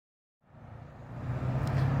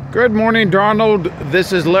Good morning, Donald.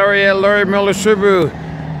 This is Larry at Larry Miller Subaru.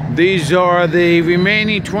 These are the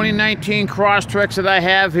remaining 2019 Crosstreks that I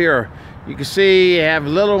have here. You can see I have a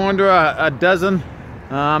little under a dozen.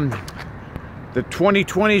 The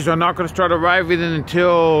 2020s are not going to start arriving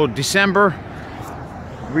until December.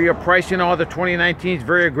 We are pricing all the 2019s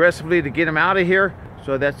very aggressively to get them out of here.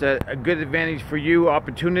 So that's a good advantage for you,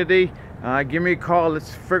 opportunity. Give me a call.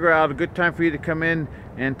 Let's figure out a good time for you to come in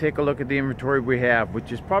and take a look at the inventory we have,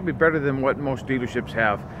 which is probably better than what most dealerships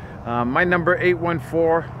have. My number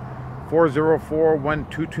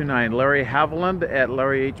 814-404-1229. Larry Haviland at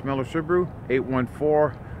Larry H. Miller Subaru,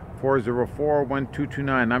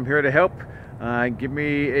 814-404-1229. I'm here to help. Give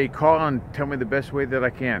me a call and tell me the best way that I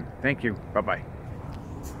can. Thank you. Bye-bye.